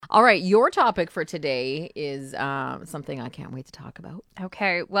All right, your topic for today is something I can't wait to talk about.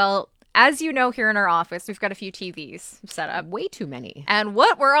 Okay, well, as you know, here in our office, we've got a few TVs set up. Way too many. And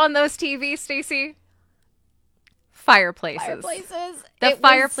what were on those TVs, Stacey? Fireplaces. Fireplaces. The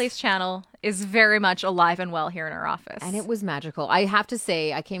Fireplace channel is very much alive and well here in our office. And it was magical. I have to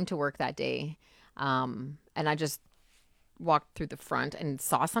say, I came to work that day and I just walked through the front and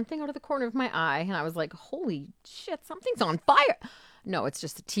saw something out of the corner of my eye. And I was like, holy shit, something's on fire. No, it's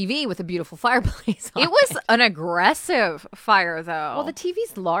just a TV with a beautiful fireplace on It was an aggressive fire, though. Well, the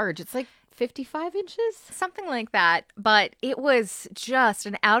TV's large. It's like 55 inches. Something like that. But it was just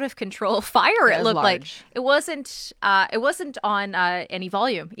an out of control fire. Yeah, it looked like large. it wasn't on any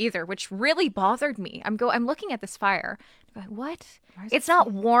volume either, which really bothered me. I'm looking at this fire. I'm going, what? It's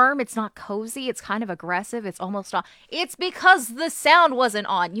not warm. It's not cozy. It's kind of aggressive. It's almost on. It's because the sound wasn't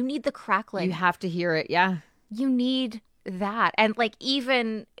on. You need the crackling. You have to hear it. Yeah. You need that. And like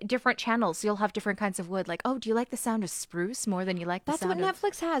even different channels, you'll have different kinds of wood. Like, oh, do you like the sound of spruce more than you like the That's sound what of...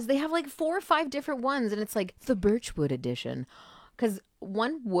 Netflix has. They have like 4 or 5 different ones, and it's like the birchwood edition. Because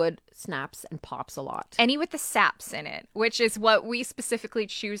one wood snaps and pops a lot. Any with the saps in it, which is what we specifically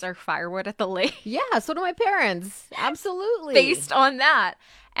choose our firewood at the lake. Yeah, so do my parents. Absolutely. Based on that.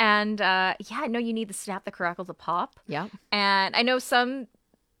 And no, you need the snap, the crackle, the pop. Yeah. And I know some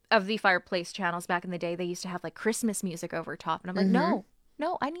of the Fireplace channels back in the day, they used to have like Christmas music over top. And I'm like,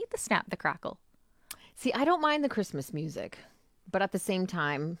 no, I need the snap, the crackle. See, I don't mind the Christmas music, but at the same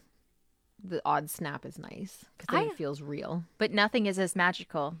time, the odd snap is nice because then it feels real. But nothing is as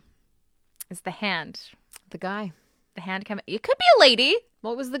magical as the hand. The guy. The hand coming. It could be a lady.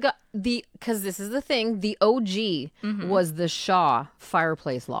 What was the guy? Because this is the thing. The OG was the Shaw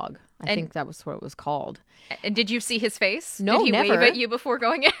fireplace log. I think that was what it was called. And did you see his face? No, did he never. wave at you before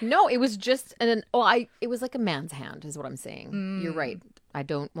going in? No, it was just it was like a man's hand, is what I'm saying. You're right. I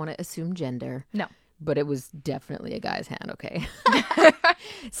don't want to assume gender. No. But it was definitely a guy's hand, okay?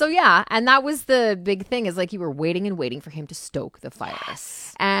 So yeah, and that was the big thing, is like you were waiting and waiting for him to stoke the fire.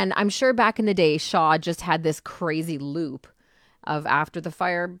 Yes. And I'm sure back in the day, Shaw just had this crazy loop of after the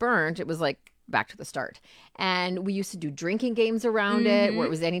fire burnt, it was like back to the start. And we used to do drinking games around it, where it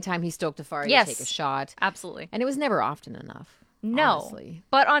was anytime he stoked a fire, Yes. he'd take a shot. Absolutely. And it was never often enough. No. Honestly.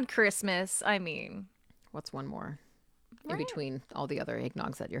 But on Christmas, I mean. What's one more in Right. between all the other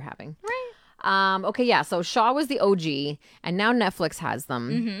eggnogs that you're having? Right. Okay, yeah. So Shaw was the OG, and now Netflix has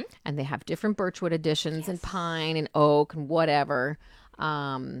them, and they have different birchwood editions and pine and oak and whatever,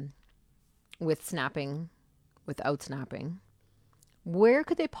 with snapping, without snapping. Where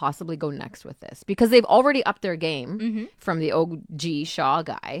could they possibly go next with this? Because they've already upped their game from the OG Shaw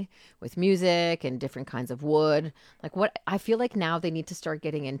guy with music and different kinds of wood. Like what I feel like now they need to start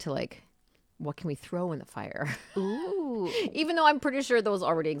getting into like, what can we throw in the fire? Ooh. Even though I'm pretty sure those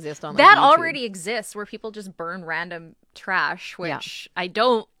already exist on like, That YouTube. already exists where people just burn random trash, which I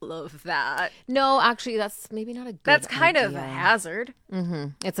don't love that. No, actually, that's maybe not a good That's kind of a idea. hazard.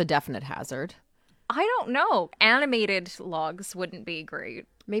 It's a definite hazard. I don't know. Animated logs wouldn't be great.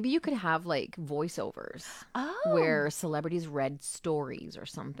 Maybe you could have like voiceovers where celebrities read stories or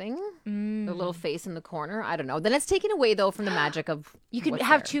something. A little face in the corner. I don't know. Then it's taken away though from the magic of You could what's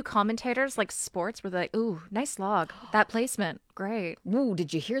have there. 2 commentators like sports where they're like, ooh, nice log. That placement. Great. Ooh,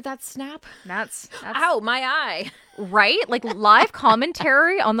 did you hear that snap? That's Ow, my eye. right. Like live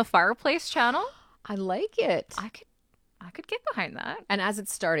commentary on the Fireplace channel. I like it. I could get behind that. And as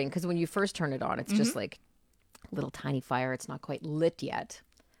it's starting, because when you first turn it on, it's just like a little tiny fire. It's not quite lit yet.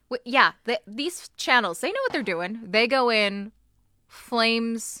 Yeah, these channels, they know what they're doing. They go in,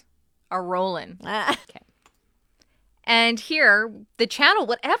 flames are rolling. Okay. And here, the channel,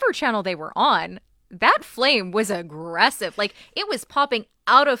 whatever channel they were on, that flame was aggressive. Like, it was popping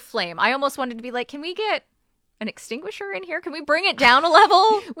out of flame. I almost wanted to be like, can we get an extinguisher in here? Can we bring it down a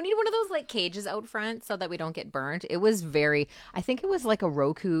level? We need one of those like cages out front so that we don't get burnt. It was I think it was like a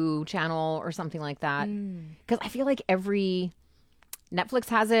Roku channel or something like that. Because I feel like Netflix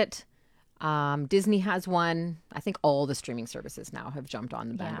has it. Disney has one. I think all the streaming services now have jumped on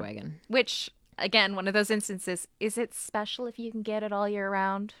the bandwagon. Which, again, one of those instances, is it special if you can get it all year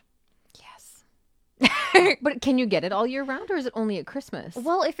round? Yes. But can you get it all year round, or is it only at Christmas?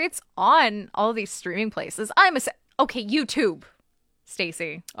 Well, if it's on all these streaming places, okay, YouTube,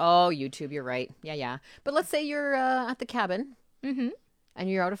 Stacey. Oh, YouTube, you're right. Yeah. But let's say you're at the cabin and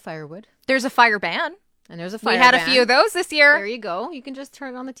you're out of firewood. There's a fire ban. And there's a fire We had ban. a few of those this year. There you go. You can just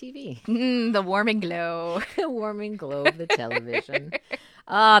turn it on the TV. The warming glow. The warming glow of the television.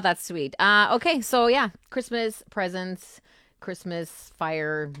 Oh, that's sweet. Okay, so yeah, Christmas presents, Christmas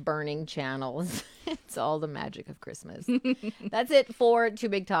fire burning channels. It's all the magic of Christmas. That's it for Two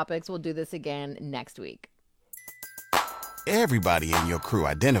Big Topics. We'll do this again next week. Everybody in your crew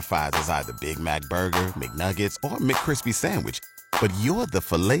identifies as either Big Mac Burger, McNuggets, or McCrispy Sandwich. But you're the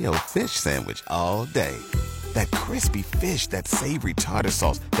Filet-O-Fish Sandwich all day. That crispy fish, that savory tartar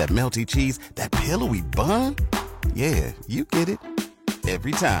sauce, that melty cheese, that pillowy bun. Yeah, you get it.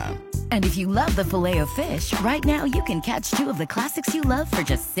 Every time. And if you love the Filet-O-Fish, right now you can catch two of the classics you love for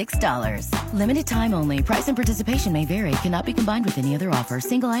just $6. Limited time only. Price and participation may vary. Cannot be combined with any other offer.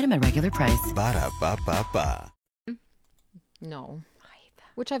 Single item at regular price. Ba-da-ba-ba-ba. No. I hate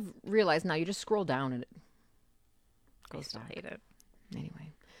that. Which I've realized now. You just scroll down and it goes down. I hate it.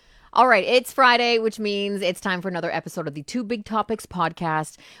 Anyway. All right. It's Friday, which means it's time for another episode of the Two Big Topics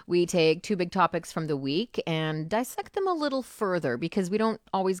podcast. We take two big topics from the week and dissect them a little further because we don't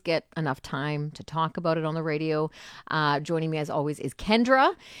always get enough time to talk about it on the radio. Joining me as always is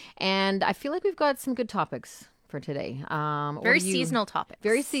Kendra. And I feel like we've got some good topics for today. Very seasonal topics.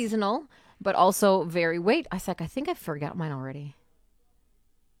 Very seasonal. But also wait, I think I forgot mine already.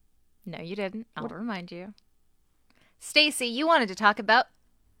 No, you didn't. I'll remind you. Stacey, you wanted to talk about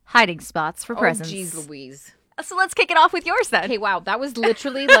hiding spots for presents. Oh, geez Louise. So let's kick it off with yours then. Okay, wow. That was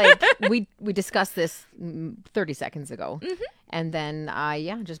literally like, we discussed this 30 seconds ago. Mm-hmm. And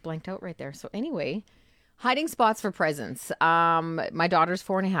then, just blanked out right there. So anyway, hiding spots for presents. My daughter's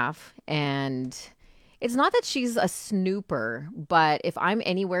 4.5 and... It's not that she's a snooper, but if I'm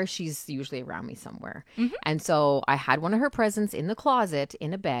anywhere, she's usually around me somewhere. Mm-hmm. And so I had one of her presents in the closet,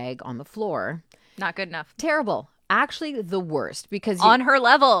 in a bag, on the floor. Not good enough. Terrible. Actually, the worst. Because on her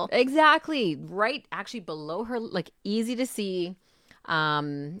level. Exactly. Right. Actually, below her, like easy to see.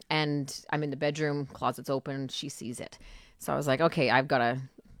 And I'm in the bedroom, closet's open, she sees it. So I was like, okay, I've got to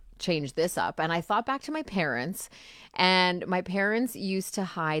change this up. And I thought back to my parents, and my parents used to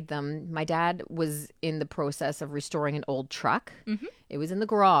hide them. My dad was in the process of restoring an old truck. Mm-hmm. It was in the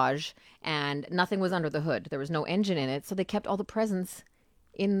garage and nothing was under the hood. There was no engine in it. So they kept all the presents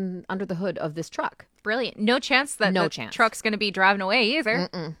in under the hood of this truck. Brilliant. No chance that the truck's going to be driving away either.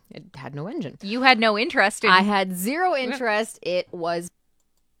 Mm-mm. It had no engine. You had no interest in... I had zero interest. It was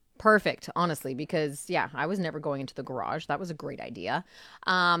perfect, honestly, because, I was never going into the garage. That was a great idea.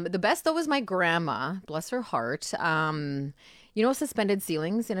 The best, though, was my grandma, bless her heart. Suspended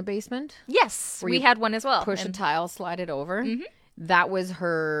ceilings in a basement? Yes, we had one as well. Push a tile, slide it over. Mm-hmm. That was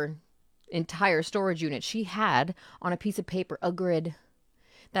her entire storage unit. She had, on a piece of paper, a grid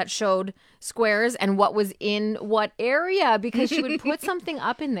that showed squares and what was in what area, because she would put something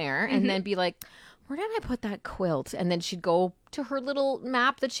up in there and then be like... Where did I put that quilt? And then she'd go to her little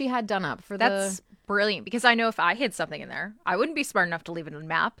map that she had done up for That's brilliant, because I know if I hid something in there, I wouldn't be smart enough to leave it on a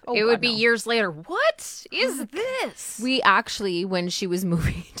map. It would be years later. What is this? We actually, when she was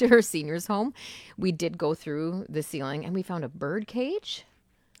moving to her senior's home, we did go through the ceiling and we found a bird cage.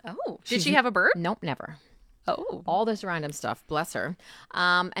 Oh, did she have a bird? Nope, never. Oh. All this random stuff, bless her.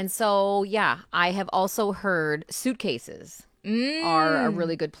 And so, I have also heard suitcases are a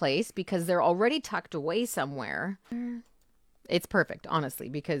really good place because they're already tucked away somewhere. It's perfect, honestly,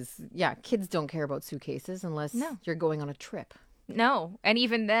 because, kids don't care about suitcases unless you're going on a trip. No. And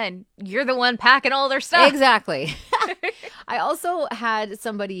even then, you're the one packing all their stuff. Exactly. I also had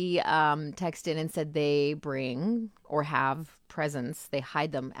somebody text in and said they bring or have presents. They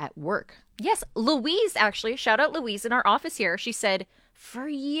hide them at work. Yes. Louise, actually, shout out Louise in our office here. She said for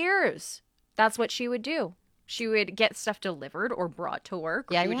years, that's what she would do. She would get stuff delivered or brought to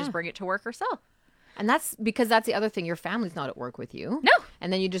work. Or she would just bring it to work herself. And that's because that's the other thing. Your family's not at work with you. No.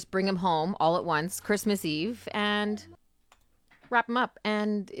 And then you just bring them home all at once, Christmas Eve, and wrap them up.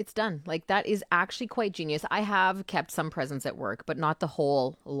 And it's done. Like, that is actually quite genius. I have kept some presents at work, but not the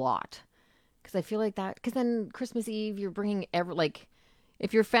whole lot. Because I feel like that. Because then Christmas Eve, you're bringing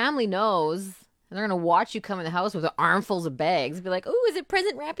if your family knows... And they're going to watch you come in the house with armfuls of bags. Be like, oh, is it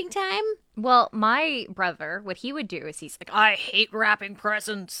present wrapping time? Well, my brother, what he would do is he's like, I hate wrapping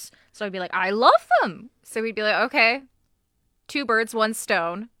presents. So I'd be like, I love them. So we'd be like, okay, 2 birds, 1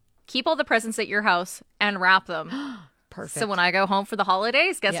 stone. Keep all the presents at your house and wrap them. Perfect. So when I go home for the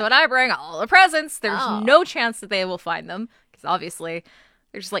holidays, guess what I bring? All the presents. There's no chance that they will find them. Because obviously,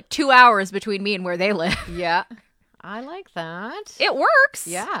 there's like 2 hours between me and where they live. Yeah. I like that. It works.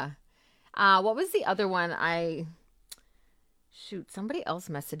 Yeah. What was the other one? Somebody else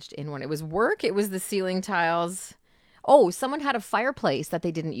messaged in one. It was work. It was the ceiling tiles. Oh, someone had a fireplace that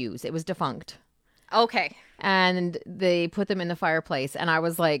they didn't use. It was defunct. Okay. And they put them in the fireplace. And I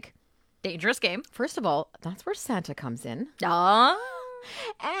was like... Dangerous game. First of all, that's where Santa comes in. Ah.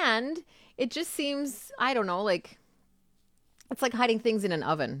 And it just seems, I don't know, like... It's like hiding things in an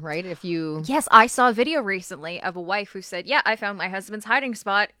oven, right? If you... Yes, I saw a video recently of a wife who said, yeah, I found my husband's hiding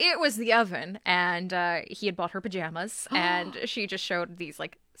spot. It was the oven. And he had bought her pajamas, and she just showed these,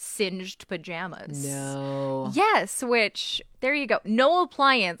 like, singed pajamas. No. Yes, which, there you go. No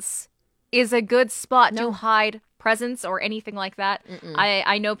appliance is a good spot to hide presents or anything like that.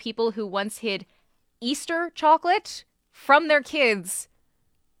 I know people who once hid Easter chocolate from their kids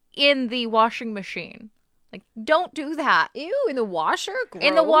in the washing machine. Like, don't do that. Ew, in the washer? Gross.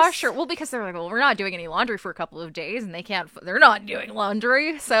 In the washer. Well, because they're like, well, we're not doing any laundry for a couple of days, and they're not doing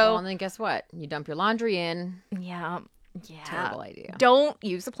laundry, so. Well, and then guess what? You dump your laundry in. Yeah. Terrible idea. Don't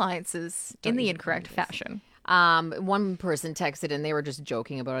use appliances in the incorrect fashion. One person texted and they were just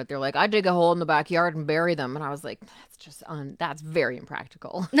joking about it. They're like, I dig a hole in the backyard and bury them. And I was like, that's very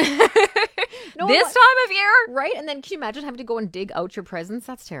impractical. No, this time of year? Right? And then can you imagine having to go and dig out your presents?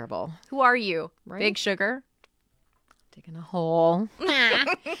 That's terrible. Who are you? Right? Big Sugar? Digging a hole.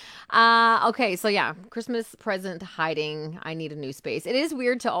 Okay, so yeah, Christmas present hiding. I need a new space. It is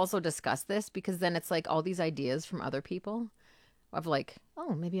weird to also discuss this because then it's like all these ideas from other people of like,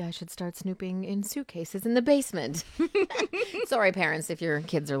 oh, maybe I should start snooping in suitcases in the basement. Sorry, parents, if your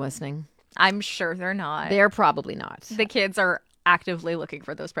kids are listening. I'm sure they're not. They're probably not. The kids are actively looking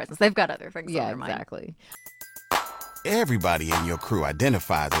for those presents. They've got other things on their mind. Exactly. Everybody in your crew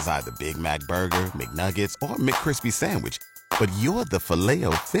identifies as either Big Mac Burger, McNuggets, or McCrispy Sandwich. But you're the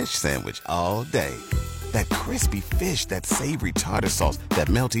Filet-O-Fish Sandwich all day. That crispy fish, that savory tartar sauce, that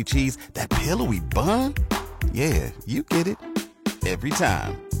melty cheese, that pillowy bun. Yeah, you get it. Every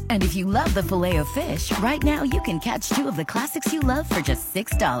time. And if you love the Filet-O-Fish, right now you can catch two of the classics you love for just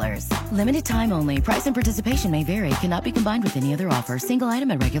 $6. Limited time only. Price and participation may vary. Cannot be combined with any other offer. Single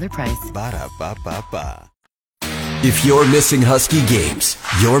item at regular price. Ba-da-ba-ba-ba. If you're missing Husky games,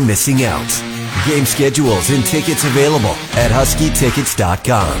 you're missing out. Game schedules and tickets available at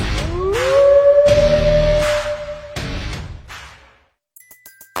huskytickets.com.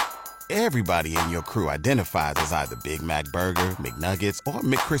 Everybody in your crew identifies as either Big Mac Burger, McNuggets, or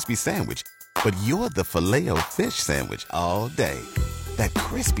McCrispy Sandwich. But you're the Filet-O-Fish Sandwich all day. That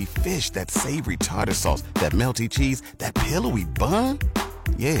crispy fish, that savory tartar sauce, that melty cheese, that pillowy bun.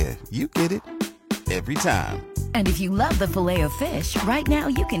 Yeah, you get it. Every time. And if you love the Filet-O-Fish, right now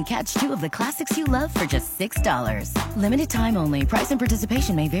you can catch two of the classics you love for just $6. Limited time only. Price and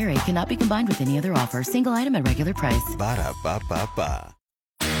participation may vary. Cannot be combined with any other offer. Single item at regular price. Ba-da-ba-ba-ba.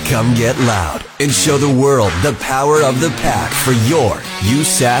 Come get loud and show the world the power of the pack for your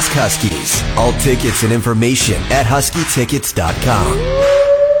USask Huskies. All tickets and information at huskytickets.com.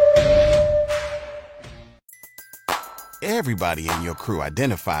 Everybody in your crew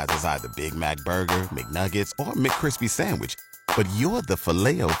identifies as either Big Mac Burger, McNuggets, or McCrispy Sandwich. But you're the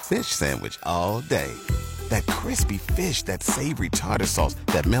Filet-O-Fish Sandwich all day. That crispy fish, that savory tartar sauce,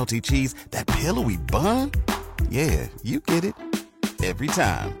 that melty cheese, that pillowy bun. Yeah, you get it. Every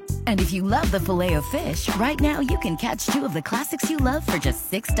time. And if you love the Filet-O-Fish, right now you can catch two of the classics you love for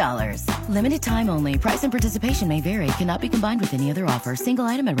just $6. Limited time only. Price and participation may vary. Cannot be combined with any other offer. Single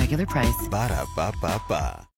item at regular price. Ba-da-ba-ba-ba.